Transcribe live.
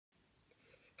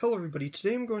Hello everybody,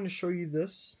 today I'm going to show you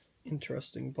this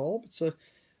interesting bulb. It's a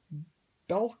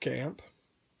Balkamp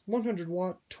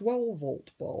 100watt 12volt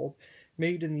bulb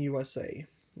made in the USA.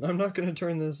 I'm not going to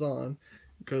turn this on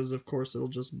because of course it'll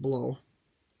just blow.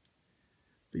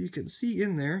 But you can see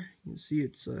in there, you can see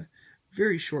it's a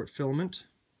very short filament,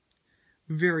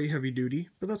 very heavy duty,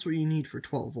 but that's what you need for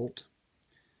 12 volt.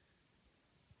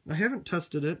 I haven't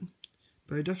tested it,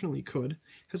 but I definitely could. It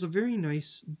has a very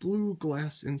nice blue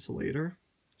glass insulator.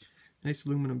 Nice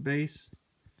aluminum base,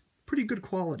 pretty good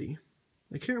quality.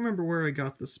 I can't remember where I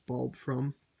got this bulb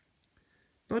from,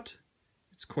 but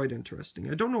it's quite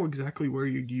interesting. I don't know exactly where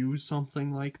you'd use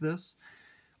something like this.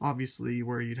 Obviously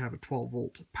where you'd have a 12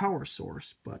 volt power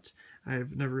source, but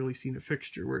I've never really seen a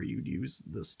fixture where you'd use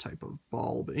this type of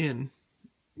bulb in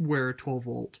where a 12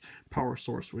 volt power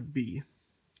source would be.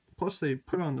 Plus they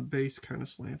put on the base kind of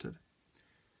slanted.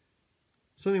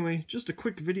 So anyway, just a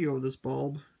quick video of this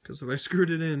bulb, because if I screwed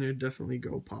it in, it'd definitely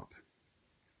go pop.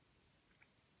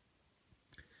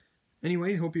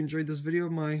 Anyway, hope you enjoyed this video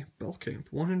of my Balkamp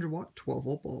 100watt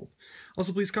 12volt bulb.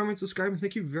 Also, please comment, subscribe, and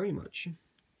thank you very much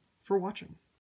for watching.